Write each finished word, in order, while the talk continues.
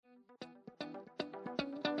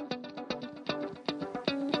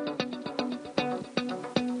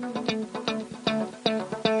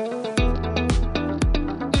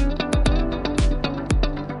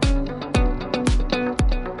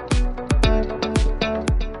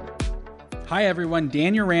Hi everyone,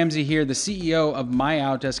 Daniel Ramsey here, the CEO of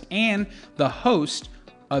MyOutDesk and the host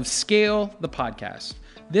of Scale the Podcast.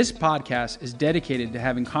 This podcast is dedicated to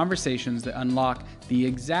having conversations that unlock the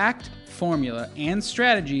exact formula and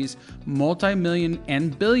strategies multi-million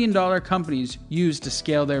and billion-dollar companies use to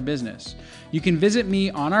scale their business. You can visit me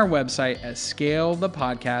on our website at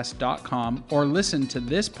scalethepodcast.com or listen to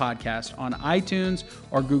this podcast on iTunes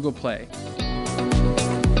or Google Play.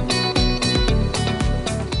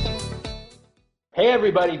 Hey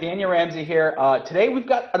everybody, Daniel Ramsey here. Today we've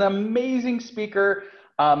got an amazing speaker.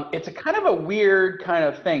 It's a kind of a weird kind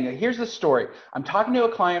of thing. Here's the story. I'm talking to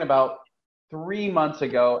a client about 3 months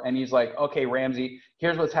ago, and he's like, okay, Ramsey,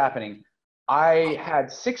 here's what's happening. I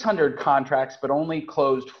had 600 contracts, but only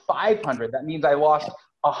closed 500. That means I lost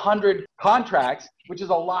 100 contracts, which is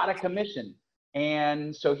a lot of commission.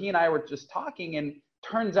 And so he and I were just talking, and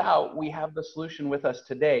turns out we have the solution with us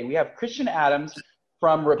today. We have Christian Adams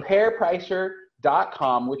from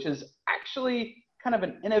RepairPricer.com, which is actually kind of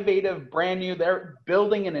an innovative, brand new, they're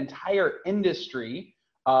building an entire industry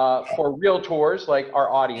for realtors like our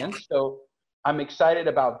audience. So I'm excited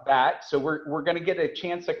about that. So we're going to get a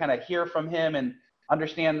chance to kind of hear from him and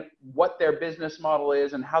understand what their business model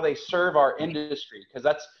is and how they serve our industry. Because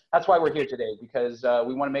that's why we're here today, because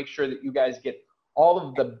we want to make sure that you guys get all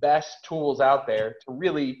of the best tools out there to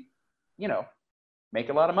really, make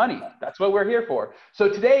a lot of money. That's what we're here for. So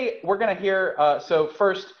today we're going to hear, so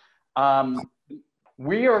first,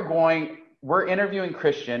 we're interviewing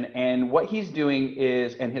Christian, and what he's doing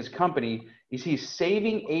is, and his company, is he's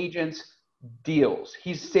saving agents deals.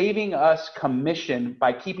 He's saving us commission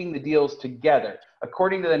by keeping the deals together.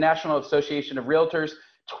 According to the National Association of Realtors,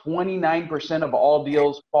 29% of all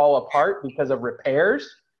deals fall apart because of repairs,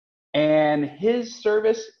 and his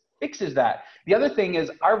service fixes that. The other thing is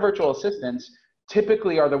our virtual assistants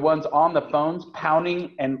typically are the ones on the phones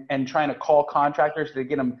pounding and trying to call contractors to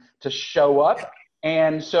get them to show up.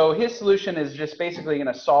 And so his solution is just basically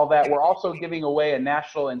going to solve that. We're also giving away a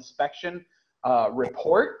national inspection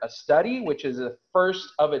report, a study, which is the first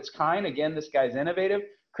of its kind. Again, this guy's innovative.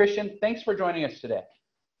 Christian, thanks for joining us today.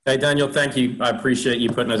 Hey, Daniel, thank you. I appreciate you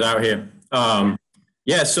putting us out here.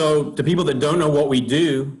 So to people that don't know what we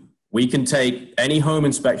do, we can take any home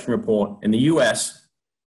inspection report in the US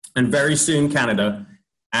and very soon Canada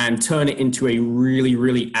and turn it into a really,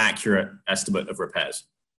 really accurate estimate of repairs.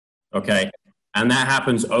 Okay. And that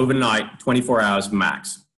happens overnight, 24 hours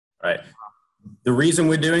max, right? The reason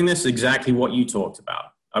we're doing this is exactly what you talked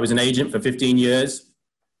about. I was an agent for 15 years,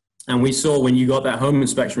 and we saw when you got that home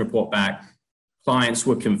inspection report back, clients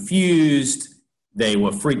were confused, they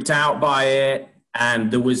were freaked out by it,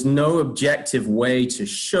 and there was no objective way to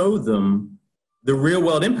show them the real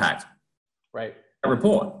world impact. Right. A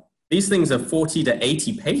report. These things are 40 to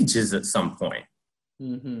 80 pages at some point.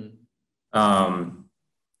 Mm-hmm.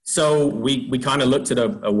 So we kind of looked at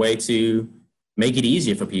a way to make it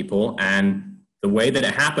easier for people. And the way that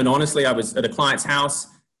it happened, honestly, I was at a client's house.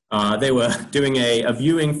 They were doing a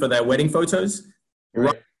viewing for their wedding photos.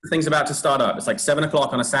 Right. Things about to start up. It's like 7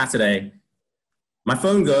 o'clock on a Saturday. My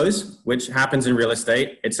phone goes, which happens in real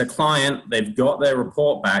estate. It's a client. They've got their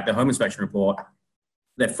report back, their home inspection report.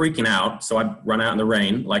 They're freaking out. So I run out in the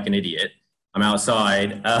rain like an idiot. I'm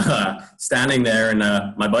outside, standing there, and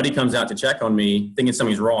my buddy comes out to check on me, thinking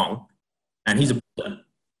something's wrong, and he's a builder.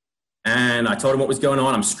 And I told him what was going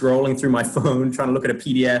on. I'm scrolling through my phone, trying to look at a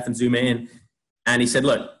PDF and zoom in, and he said,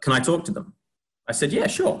 look, can I talk to them? I said, yeah,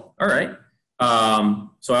 sure, all right.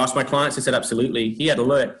 So I asked my clients, I said, absolutely. He had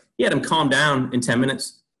him calm down in 10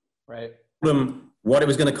 minutes. Right. Told him what it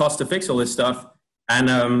was going to cost to fix all this stuff,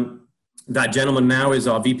 and that gentleman now is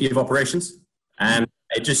our VP of operations, and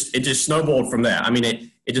it just snowballed from there. I mean,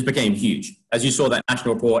 it just became huge. As you saw, that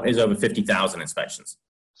national report is over 50,000 inspections.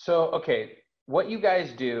 So, okay, what you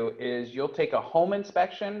guys do is you'll take a home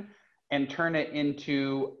inspection and turn it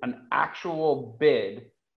into an actual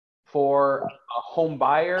bid for a home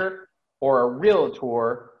buyer or a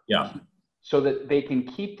realtor. Yeah. So that they can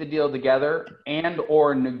keep the deal together and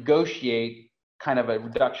or negotiate kind of a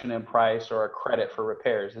reduction in price or a credit for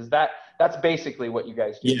repairs. That's basically what you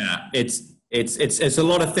guys do? Yeah, it's a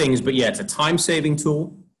lot of things, but yeah, it's a time-saving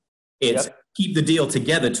tool. It's keep the deal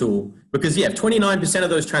together tool, because yeah, 29%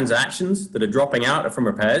 of those transactions that are dropping out are from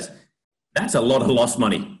repairs. That's a lot of lost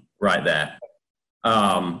money right there.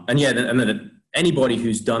 And then anybody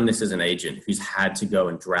who's done this as an agent, who's had to go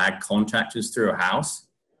and drag contractors through a house,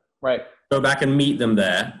 right? Go back and meet them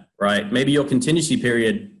there, right? Maybe your contingency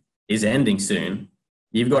period is ending soon.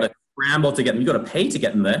 You've got to scramble to get them. You've got to pay to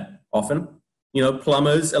get them there often.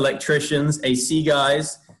 Plumbers, electricians, AC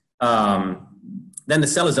guys. Then the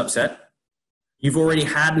seller's upset. You've already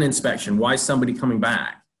had an inspection. Why is somebody coming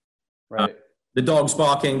back? Right. The dog's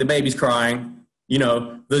barking, the baby's crying,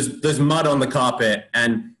 there's mud on the carpet.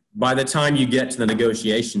 And by the time you get to the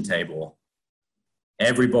negotiation table,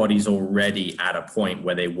 everybody's already at a point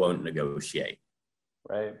where they won't negotiate.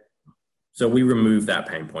 Right. So we remove that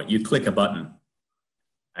pain point. You click a button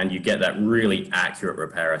and you get that really accurate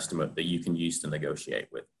repair estimate that you can use to negotiate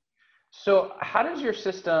with. So how does your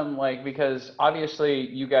system, because obviously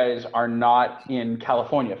you guys are not in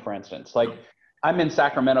California, for instance, I'm in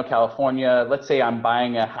Sacramento, California. Let's say I'm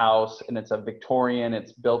buying a house and it's a Victorian,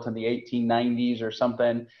 it's built in the 1890s or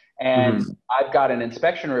something. And I've got an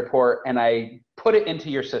inspection report and I put it into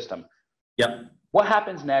your system. Yep. What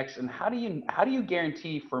happens next? And how do you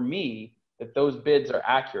guarantee for me that those bids are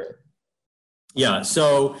accurate? Yeah.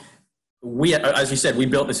 So we, as you said, we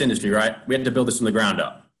built this industry, right? We had to build this from the ground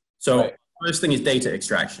up. So First thing is data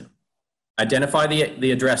extraction. Identify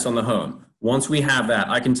the address on the home. Once we have that,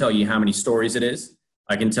 I can tell you how many stories it is.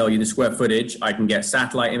 I can tell you the square footage. I can get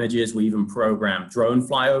satellite images. We even program drone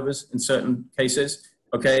flyovers in certain cases.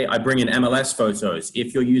 Okay, I bring in MLS photos.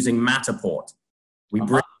 If you're using Matterport, we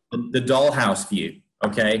bring the dollhouse view,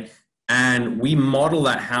 okay? And we model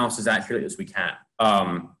that house as accurately as we can.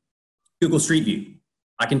 Google Street View.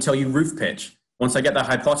 I can tell you roof pitch. Once I get the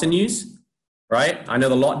hypotenuse, right? I know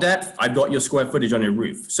the lot depth. I've got your square footage on your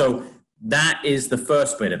roof. So that is the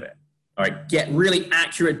first bit of it. All right, get really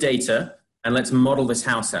accurate data and let's model this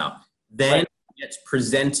house out. Then it gets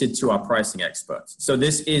presented to our pricing experts. So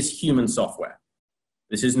this is human software.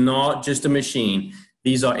 This is not just a machine.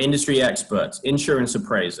 These are industry experts, insurance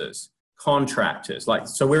appraisers, contractors.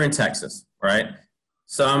 So we're in Texas, right?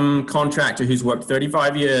 Some contractor who's worked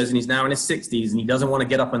 35 years and he's now in his 60s and he doesn't want to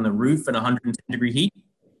get up on the roof in 110-degree heat.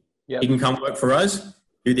 Yep. He can come work for us,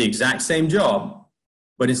 do the exact same job,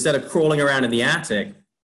 but instead of crawling around in the attic,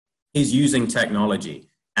 he's using technology.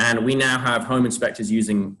 And we now have home inspectors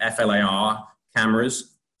using FLAR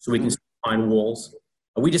cameras so we can find walls.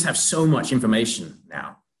 We just have so much information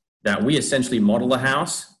now that we essentially model the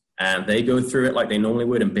house and they go through it like they normally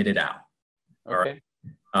would and bid it out. Okay.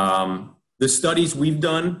 All right. The studies we've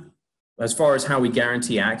done as far as how we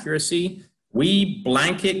guarantee accuracy, we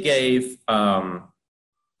blanket gave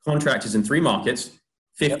contractors in 3 markets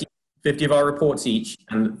 50 of our reports each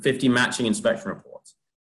and 50 matching inspection reports.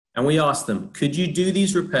 And we asked them, could you do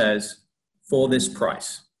these repairs for this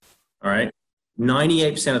price? All right.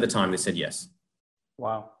 98% of the time they said yes.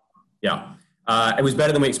 Wow. Yeah. It was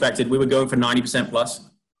better than we expected. We were going for 90% plus.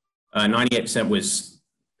 98% was,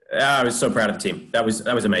 I was so proud of the team. That was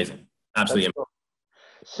amazing. Absolutely amazing. Cool.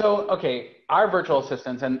 So, okay, our virtual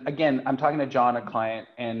assistants, and again, I'm talking to John, a client,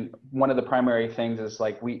 and one of the primary things is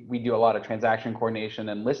we do a lot of transaction coordination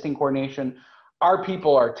and listing coordination. Our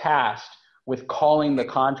people are tasked with calling the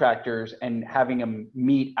contractors and having them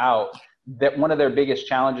meet out. That one of their biggest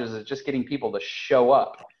challenges is just getting people to show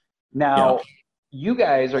up. Now, you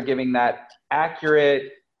guys are giving that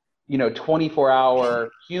accurate, 24-hour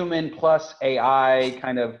human plus AI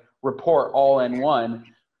kind of report all in one.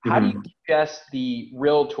 How do you suggest the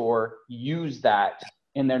realtor use that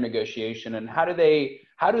in their negotiation, and how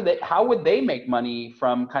would they make money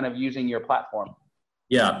from kind of using your platform?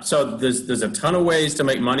 Yeah, so there's a ton of ways to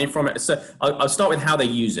make money from it. So I'll start with how they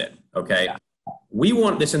use it. Okay, we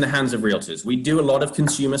want this in the hands of realtors. We do a lot of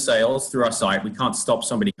consumer sales through our site. We can't stop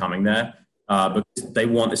somebody coming there because they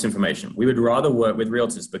want this information. We would rather work with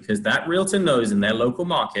realtors because that realtor knows in their local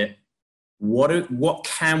market what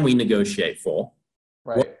can we negotiate for.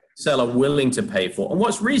 Right. What the seller willing to pay for and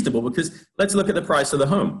what's reasonable, because let's look at the price of the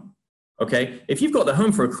home. Okay. If you've got the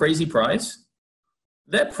home for a crazy price,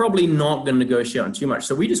 they're probably not going to negotiate on too much.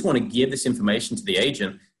 So we just want to give this information to the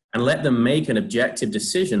agent and let them make an objective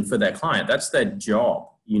decision for their client. That's their job.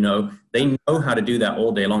 They know how to do that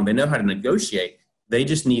all day long. They know how to negotiate. They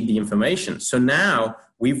just need the information. So now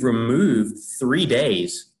we've removed 3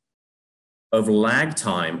 days of lag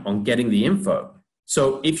time on getting the info.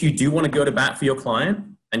 So if you do want to go to bat for your client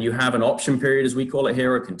and you have an option period, as we call it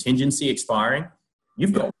here, a contingency expiring,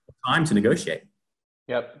 you've got time to negotiate.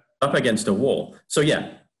 Yep. Up against a wall. So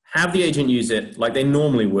have the agent use it like they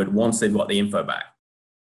normally would once they've got the info back.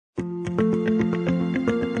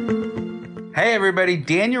 Hey everybody,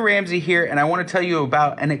 Daniel Ramsey here, and I want to tell you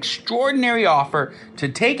about an extraordinary offer to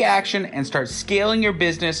take action and start scaling your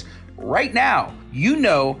business right now.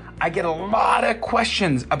 I get a lot of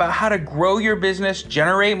questions about how to grow your business,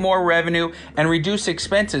 generate more revenue, and reduce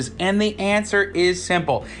expenses. And the answer is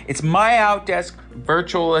simple. It's MyOutDesk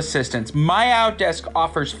Virtual Assistants. MyOutDesk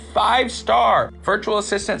offers 5-star virtual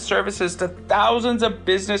assistant services to thousands of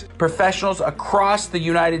business professionals across the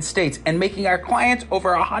United States and making our clients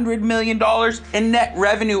over $100 million in net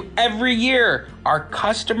revenue every year. Our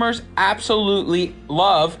customers absolutely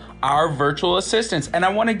love our virtual assistants, and I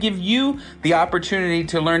want to give you the opportunity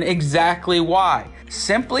to learn exactly why.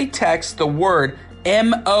 Simply text the word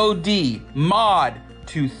MOD, MOD,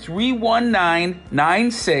 to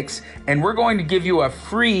 31996, and we're going to give you a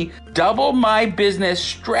free Double My Business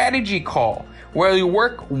strategy call where you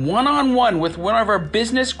work one-on-one with one of our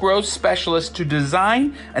business growth specialists to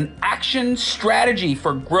design an action strategy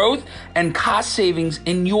for growth and cost savings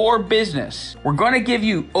in your business. We're going to give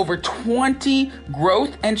you over 20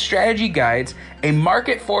 growth and strategy guides, a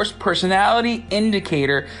market force personality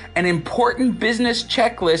indicator, an important business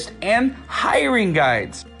checklist, and hiring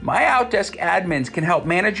guides. MyOutDesk admins can help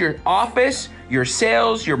manage your office, your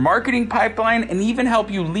sales, your marketing pipeline, and even help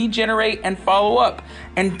you lead generate and follow up.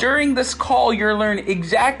 And during this call, you'll learn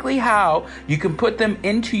exactly how you can put them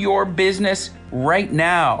into your business right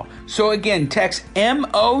now. So again, text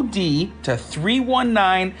MOD to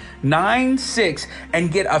 31996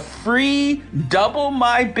 and get a free Double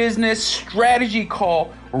My Business strategy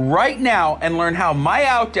call right now and learn how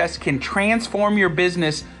MyOutDesk can transform your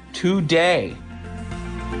business today.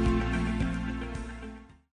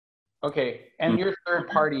 Okay, and your third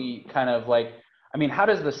party kind of like, I mean, how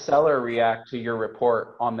does the seller react to your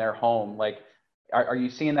report on their home? Like, are you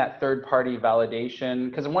seeing that third party validation?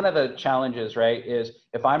 Because one of the challenges, right, is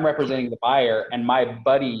if I'm representing the buyer and my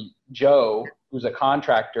buddy Joe, who's a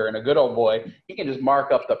contractor and a good old boy, he can just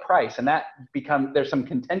mark up the price, and that there's some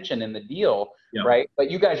contention in the deal, yeah, right? But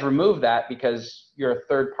you guys remove that because you're a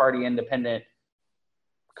third party independent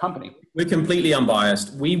company. We're completely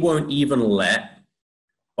unbiased. We won't even let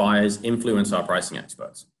buyers influence our pricing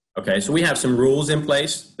experts. Okay, so we have some rules in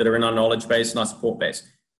place that are in our knowledge base and our support base.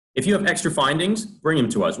 If you have extra findings, bring them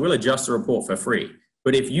to us. We'll adjust the report for free.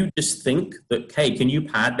 But if you just think that, hey, can you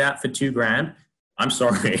pad that for $2,000? I'm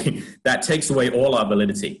sorry, that takes away all our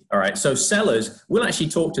validity. All right, so sellers, we'll actually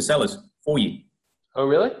talk to sellers for you. Oh,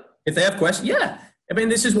 really? If they have questions, yeah. I mean,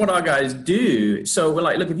 this is what our guys do. So we're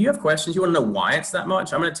like, look, if you have questions, you want to know why it's that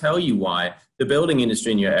much, I'm going to tell you why the building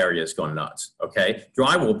industry in your area has gone nuts, okay?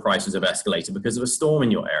 Drywall prices have escalated because of a storm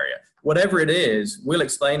in your area. Whatever it is, we'll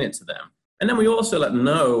explain it to them. And then we also let them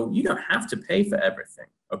know you don't have to pay for everything,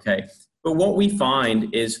 okay? But what we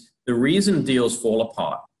find is the reason deals fall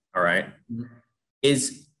apart, all right,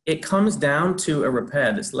 is it comes down to a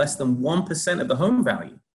repair that's less than 1% of the home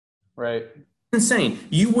value. Right. Insane.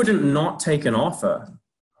 You wouldn't not take an offer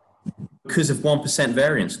because of 1%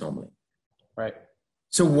 variance normally. Right.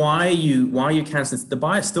 So why are you canceling? The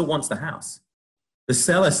buyer still wants the house. The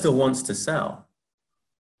seller still wants to sell.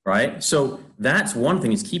 Right? So that's one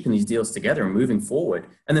thing, is keeping these deals together and moving forward.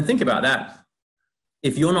 And then think about that.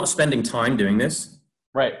 If you're not spending time doing this,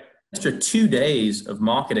 right, extra 2 days of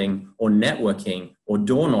marketing or networking or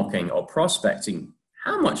door knocking or prospecting,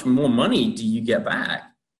 how much more money do you get back?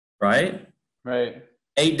 Right? Right.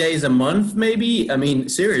 8 days a month, maybe? I mean,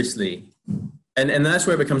 seriously. And that's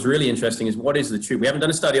where it becomes really interesting, is what is the truth? We haven't done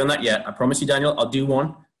a study on that yet. I promise you, Daniel, I'll do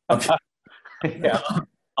one. Okay. Yeah.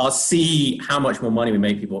 I'll see how much more money we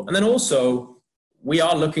make people. And then also, we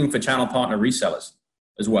are looking for channel partner resellers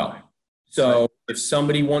as well. So if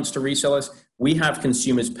somebody wants to resell us, we have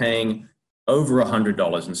consumers paying over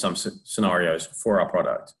 $100 in some scenarios for our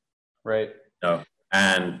product. Right. No,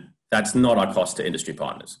 and that's not our cost to industry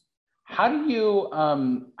partners. How do you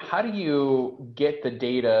get the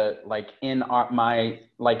data like in my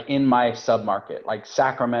sub-market, like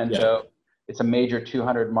Sacramento? Yeah. It's a major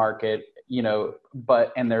 200 market, you know,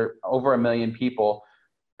 and they're over 1 million people.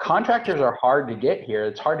 Contractors are hard to get here.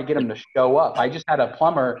 It's hard to get them to show up. I just had a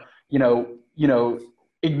plumber, you know,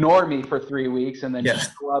 ignore me for 3 weeks and then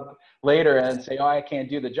show up later and say, oh, I can't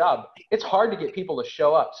do the job. It's hard to get people to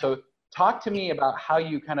show up. So talk to me about how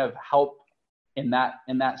you kind of help in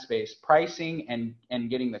that space, pricing and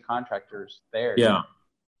getting the contractors there. Yeah.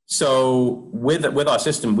 So with our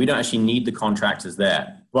system, we don't actually need the contractors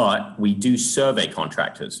there, but we do survey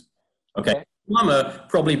contractors. Okay. Plumber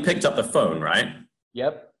probably picked up the phone, right?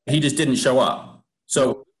 Yep. He just didn't show up.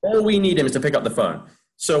 So all we need him is to pick up the phone.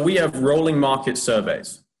 So we have rolling market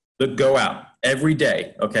surveys that go out every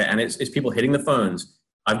day. Okay. And it's people hitting the phones.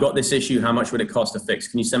 I've got this issue. How much would it cost to fix?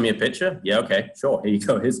 Can you send me a picture? Yeah. Okay. Sure. Here you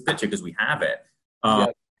go. Here's the picture because we have it.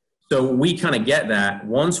 So we kind of get that.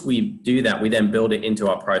 Once we do that, we then build it into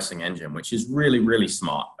our pricing engine, which is really, really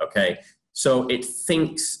smart. Okay. So it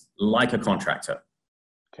thinks like a contractor.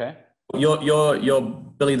 Okay. You're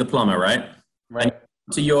Billy the plumber, right? Right.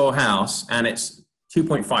 And to your house and it's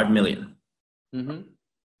 2.5 million. Mm-hmm.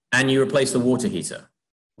 And you replace the water heater.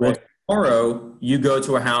 Right. Well, tomorrow you go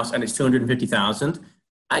to a house and it's 250,000.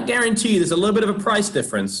 I guarantee you there's a little bit of a price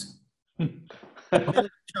difference.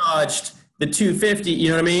 Charged the 250, you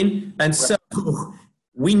know what I mean? And so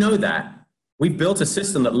we know that. We've built a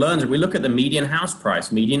system that learns. We look at the median house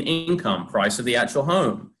price, median income, price of the actual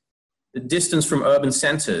home, the distance from urban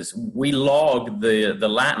centers. We log the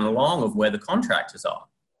lat and long of where the contractors are.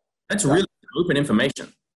 That's really open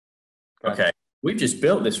information. Okay. We've just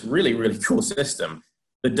built this really, really cool system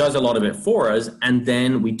that does a lot of it for us. And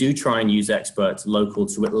then we do try and use experts local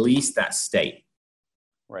to at least that state.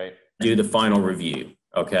 Right. Do the final review.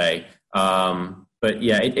 Okay. But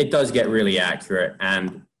yeah, it does get really accurate,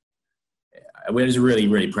 and we're just really,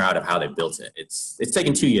 really proud of how they built it. It's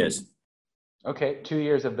taken 2 years. Okay. 2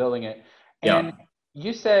 years of building it. And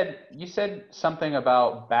you said something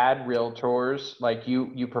about bad realtors, like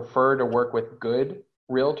you prefer to work with good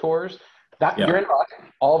realtors. You're in luck.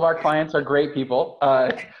 All of our clients are great people.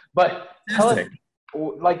 But tell us,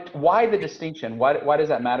 like, why the distinction? Why does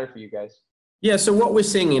that matter for you guys? Yeah, so what we're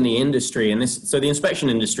seeing in the industry, so the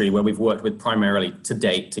inspection industry, where we've worked with primarily to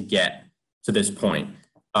date to get to this point,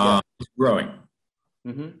 is growing.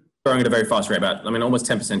 Mm-hmm. Growing at a very fast rate, almost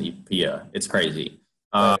 10% per year. It's crazy.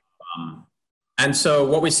 And so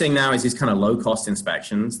what we're seeing now is these kind of low-cost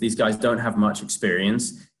inspections. These guys don't have much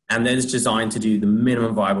experience, and they're just designed to do the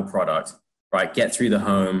minimum viable product, right? Get through the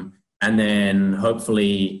home, and then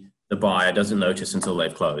hopefully the buyer doesn't notice until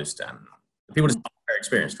they've closed. And the people just aren't very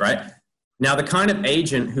experienced, right? Now, the kind of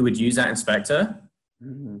agent who would use that inspector,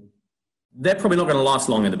 they're probably not going to last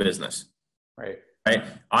long in the business. Right.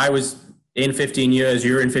 I was in 15 years,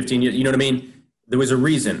 you're in 15 years. You know what I mean? There was a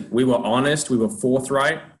reason. We were honest. We were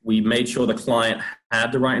forthright. We made sure the client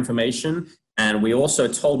had the right information. And we also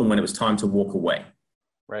told them when it was time to walk away.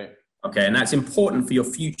 Right. Okay. And that's important for your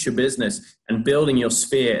future business and building your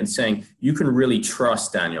sphere and saying, you can really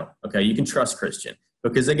trust Daniel. Okay. You can trust Christian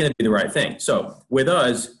because they're going to do the right thing. So with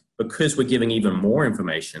us, because we're giving even more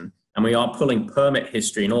information and we are pulling permit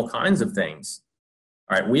history and all kinds of things,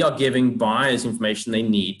 all right, we are giving buyers information they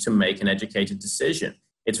need to make an educated decision.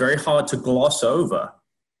 It's very hard to gloss over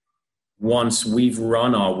once we've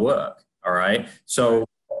run our work, all right? So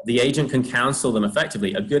the agent can counsel them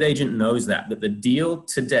effectively. A good agent knows that the deal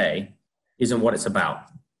today isn't what it's about.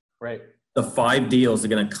 Right. The 5 deals are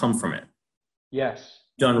going to come from it. Yes.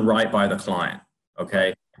 Done right by the client,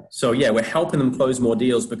 okay? So yeah, we're helping them close more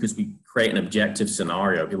deals because we create an objective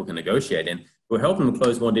scenario people can negotiate in. We're helping them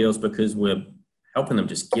close more deals because we're helping them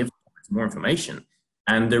just give more information.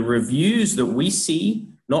 And the reviews that we see,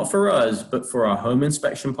 not for us, but for our home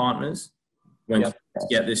inspection partners, when you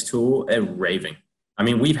get this tool, they're raving. I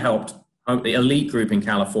mean, we've helped the Elite Group in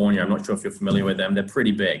California. I'm not sure if you're familiar with them. They're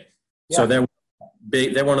pretty big. Yeah. So they're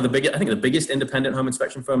big. They're one of the biggest, I think the biggest independent home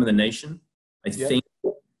inspection firm in the nation. I think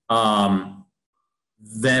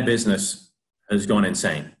their business has gone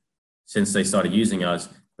insane since they started using us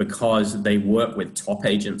because they work with top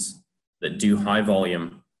agents that do high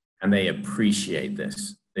volume and they appreciate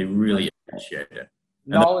this. They really appreciate it.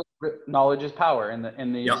 Knowledge is power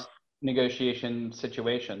in these negotiation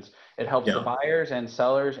situations. It helps the buyers and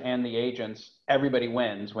sellers and the agents. Everybody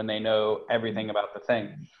wins when they know everything about the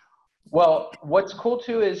thing. Well, what's cool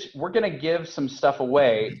too is we're going to give some stuff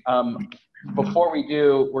away. Before we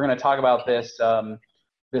do, we're going to talk about this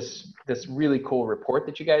this really cool report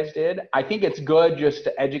that you guys did. I think it's good just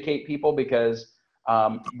to educate people because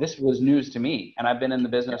this was news to me, and I've been in the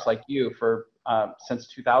business like you for since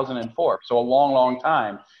 2004, so a long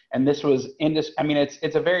time. And this was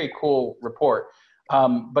it's a very cool report.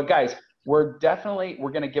 But guys, we're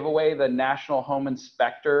going to give away the National Home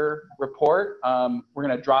Inspector report. We're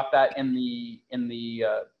going to drop that in the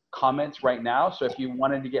comments right now. So if you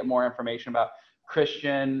wanted to get more information about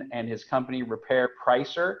Christian and his company Repair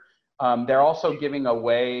Pricer, they're also giving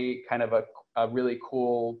away kind of a really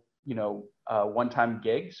cool, one-time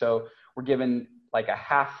gig. So we're giving like a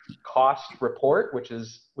half cost report, which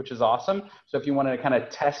is awesome. So if you wanted to kind of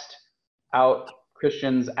test out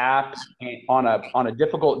Christian's app on a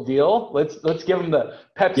difficult deal, let's give them the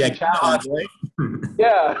Pepsi challenge. Right?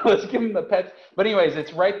 Yeah, let's give them the Pepsi. But anyways,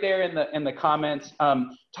 it's right there in the comments.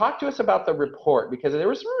 Talk to us about the report because there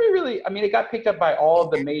was really, it got picked up by all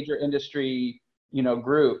of the major industry,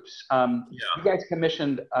 groups. You guys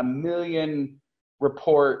commissioned a 1 million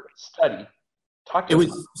report study. Talk to It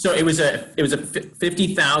us. was a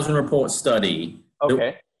 50,000 report study.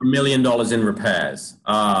 Okay. $1 million in repairs.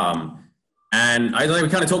 And like we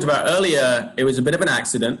kind of talked about earlier, it was a bit of an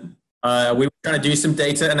accident. We were trying to do some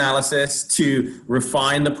data analysis to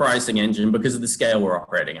refine the pricing engine because of the scale we're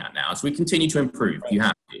operating at now. So we continue to improve. You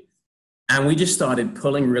have to. And we just started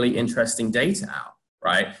pulling really interesting data out,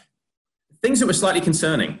 right? Things that were slightly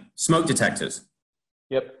concerning: smoke detectors.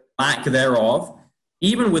 Yep. Lack thereof.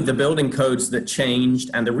 Even with the building codes that changed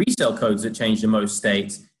and the resale codes that changed in most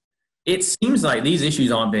states, it seems like these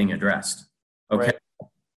issues aren't being addressed. Okay. Right.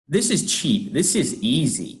 This is cheap. This is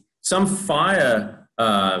easy. Some fire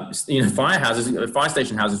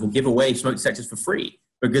station houses will give away smoke detectors for free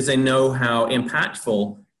because they know how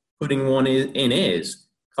impactful putting one in is.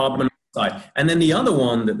 Carbon monoxide. And then the other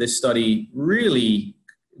one that this study really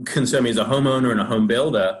concerned me as a homeowner and a home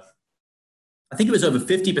builder, I think it was over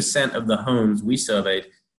 50% of the homes we surveyed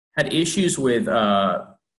had issues with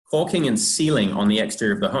caulking and sealing on the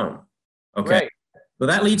exterior of the home. Okay. Right. Well,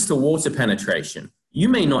 that leads to water penetration. You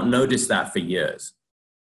may not notice that for years.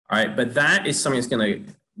 All right. But that is something that's going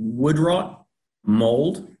to wood rot,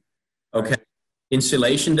 mold, okay,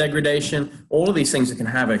 insulation degradation, all of these things that can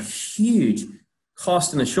have a huge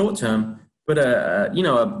cost in the short term. But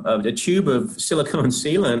a tube of silicone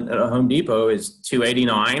sealant at a Home Depot is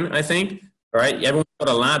 $289, I think. Right? Everyone's got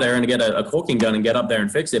a ladder and get a caulking gun and get up there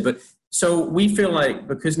and fix it. But so we feel like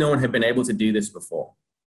because no one had been able to do this before,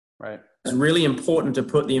 right, it's really important to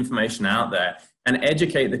put the information out there and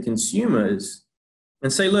educate the consumers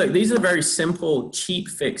and say, look, these are very simple, cheap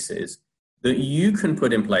fixes that you can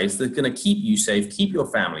put in place that's going to keep you safe, keep your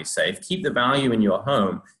family safe, keep the value in your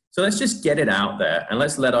home. So let's just get it out there and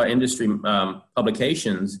let's let our industry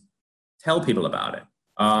publications tell people about it.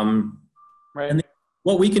 Right. And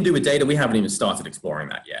what we can do with data, we haven't even started exploring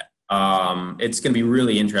that yet. It's going to be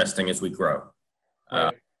really interesting as we grow.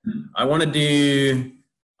 Right. I want to do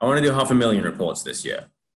 500,000 reports this year.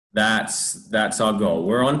 That's our goal.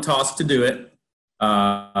 We're on task to do it.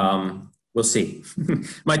 We'll see.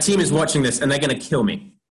 My team is watching this and they're going to kill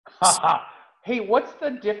me. Hey, what's the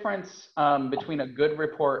difference between a good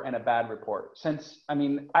report and a bad report?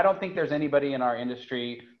 I don't think there's anybody in our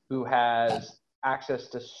industry who has access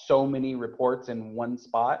to so many reports in one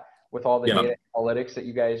spot with all the data analytics that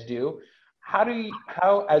you guys do.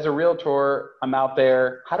 How as a realtor, I'm out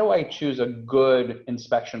there, how do I choose a good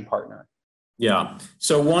inspection partner? Yeah.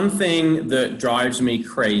 So one thing that drives me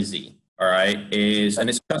crazy, all right, and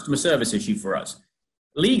it's a customer service issue for us.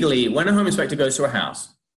 Legally, when a home inspector goes to a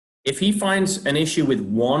house, if he finds an issue with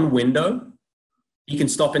one window, he can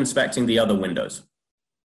stop inspecting the other windows.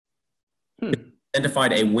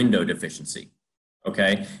 Identified a window deficiency.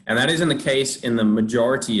 Okay. And that isn't the case in the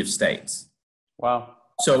majority of states. Wow.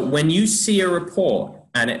 So when you see a report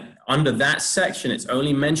and under that section, it's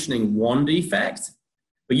only mentioning one defect,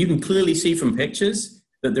 but you can clearly see from pictures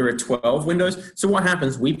that there are 12 windows. So what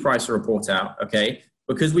happens? We price a report out. Okay.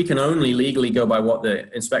 Because we can only legally go by what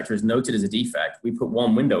the inspector has noted as a defect. We put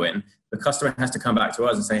one window in. The customer has to come back to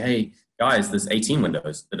us and say, hey, guys, there's 18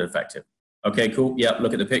 windows that are defective. Okay, cool. Yeah,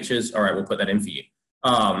 look at the pictures. All right, we'll put that in for you.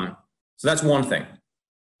 So that's one thing.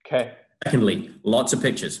 Okay. Secondly, lots of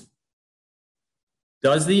pictures.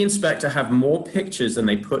 Does the inspector have more pictures than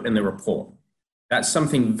they put in the report? That's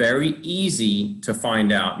something very easy to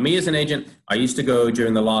find out. Me as an agent, I used to go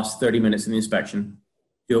during the last 30 minutes of the inspection,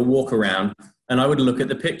 do a walk around, and I would look at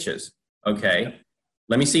the pictures. Okay,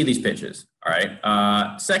 let me see these pictures. All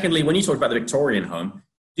right. Secondly, when you talk about the Victorian home,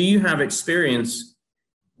 do you have experience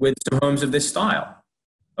with some homes of this style?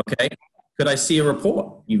 Okay. Could I see a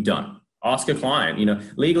report you've done? Ask a client.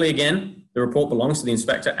 Legally, again, the report belongs to the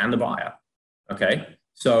inspector and the buyer. Okay.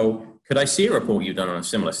 So could I see a report you've done on a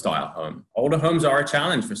similar style home? Older homes are a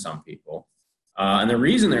challenge for some people. And the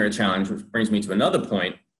reason they're a challenge, which brings me to another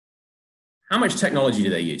point, how much technology do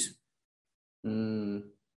they use? An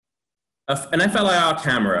FLIR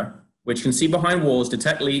camera, which can see behind walls,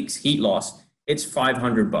 detect leaks, heat loss, it's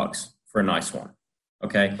 $500 for a nice one.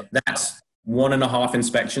 Okay. That's 1.5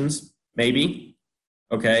 inspections, maybe.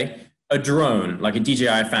 Okay. A drone, like a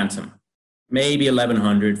DJI Phantom, maybe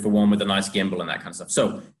 1,100 for one with a nice gimbal and that kind of stuff.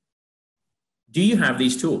 So do you have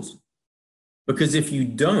these tools? Because if you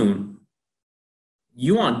don't,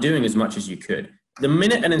 you aren't doing as much as you could. The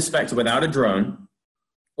minute an inspector without a drone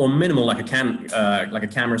or minimal, like a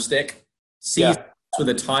camera stick, sees with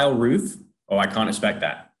a tile roof, oh, I can't inspect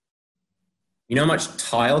that. You know how much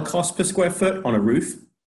tile costs per square foot on a roof?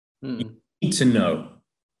 You need to know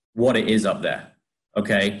what it is up there,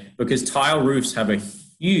 okay? Because tile roofs have a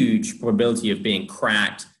huge probability of being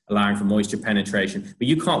cracked, allowing for moisture penetration, but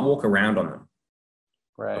you can't walk around on them.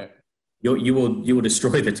 Right. you will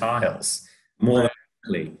destroy the tiles more than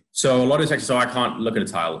likely. So a lot of sectors, so I can't look at a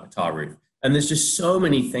tile roof. And there's just so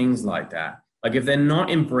many things like that. Like if they're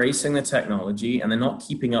not embracing the technology and they're not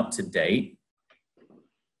keeping up to date,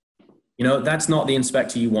 that's not the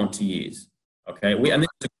inspector you want to use. Okay. And this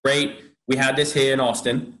is great. We had this here in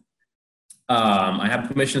Austin. I have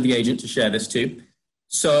permission of the agent to share this too.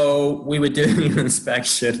 So we were doing an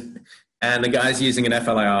inspection and the guy's using an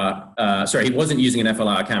FLIR. He wasn't using an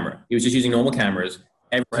FLIR camera. He was just using normal cameras.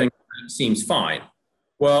 Everything seems fine.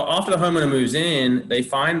 Well, after the homeowner moves in, they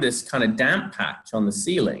find this kind of damp patch on the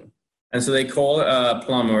ceiling. And so they call a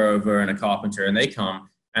plumber over and a carpenter, and they come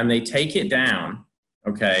and they take it down,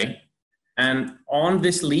 okay? And on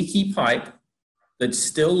this leaky pipe that's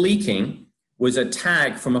still leaking was a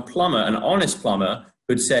tag from a plumber, an honest plumber,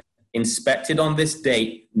 who'd said, inspected on this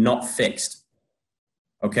date, not fixed,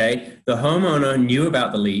 okay? The homeowner knew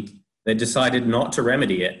about the leak. They decided not to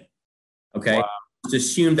remedy it, okay? Wow.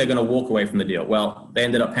 Just assumed they're going to walk away from the deal. Well, they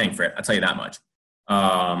ended up paying for it. I'll tell you that much.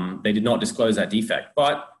 They did not disclose that defect,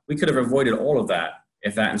 but we could have avoided all of that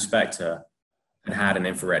if that inspector had an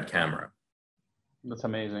infrared camera. That's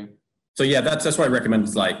amazing. So yeah, that's what I recommend.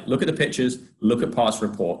 Is like, look at the pictures, look at past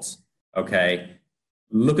reports, okay?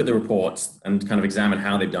 Look at the reports and kind of examine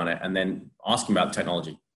how they've done it, and then ask them about the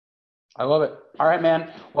technology. I love it. All right,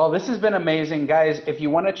 man. Well, this has been amazing. Guys, if you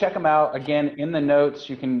want to check them out, again, in the notes,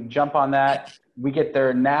 you can jump on that. We get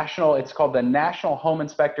their it's called the National Home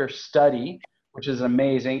Inspector Study, which is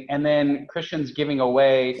amazing. And then Christian's giving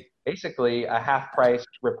away basically a half-price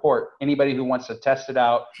report. Anybody who wants to test it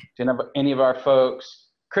out, to any of our folks.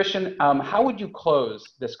 Christian, how would you close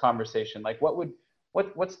this conversation? Like,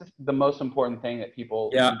 what's the most important thing that people?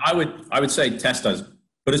 Yeah, I would say test us.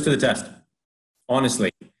 Put us to the test. Honestly,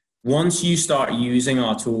 once you start using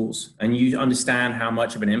our tools and you understand how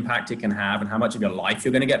much of an impact it can have and how much of your life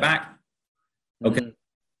you're going to get back, okay,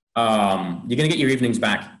 you're going to get your evenings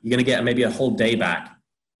back. You're going to get maybe a whole day back.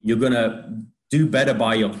 You're going to do better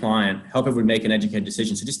by your client, help everyone make an educated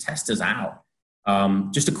decision. So just test us out.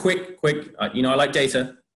 Just a quick, I like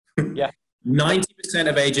data. Yeah. 90%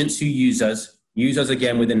 of agents who use us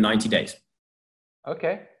again within 90 days.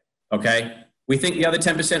 Okay. We think the other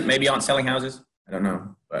 10% maybe aren't selling houses. I don't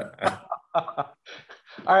know, but.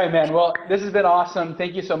 All right, man. Well, this has been awesome.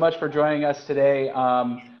 Thank you so much for joining us today.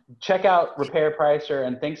 Check out Repair Pricer,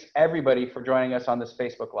 and thanks everybody for joining us on this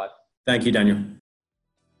Facebook Live. Thank you, Daniel.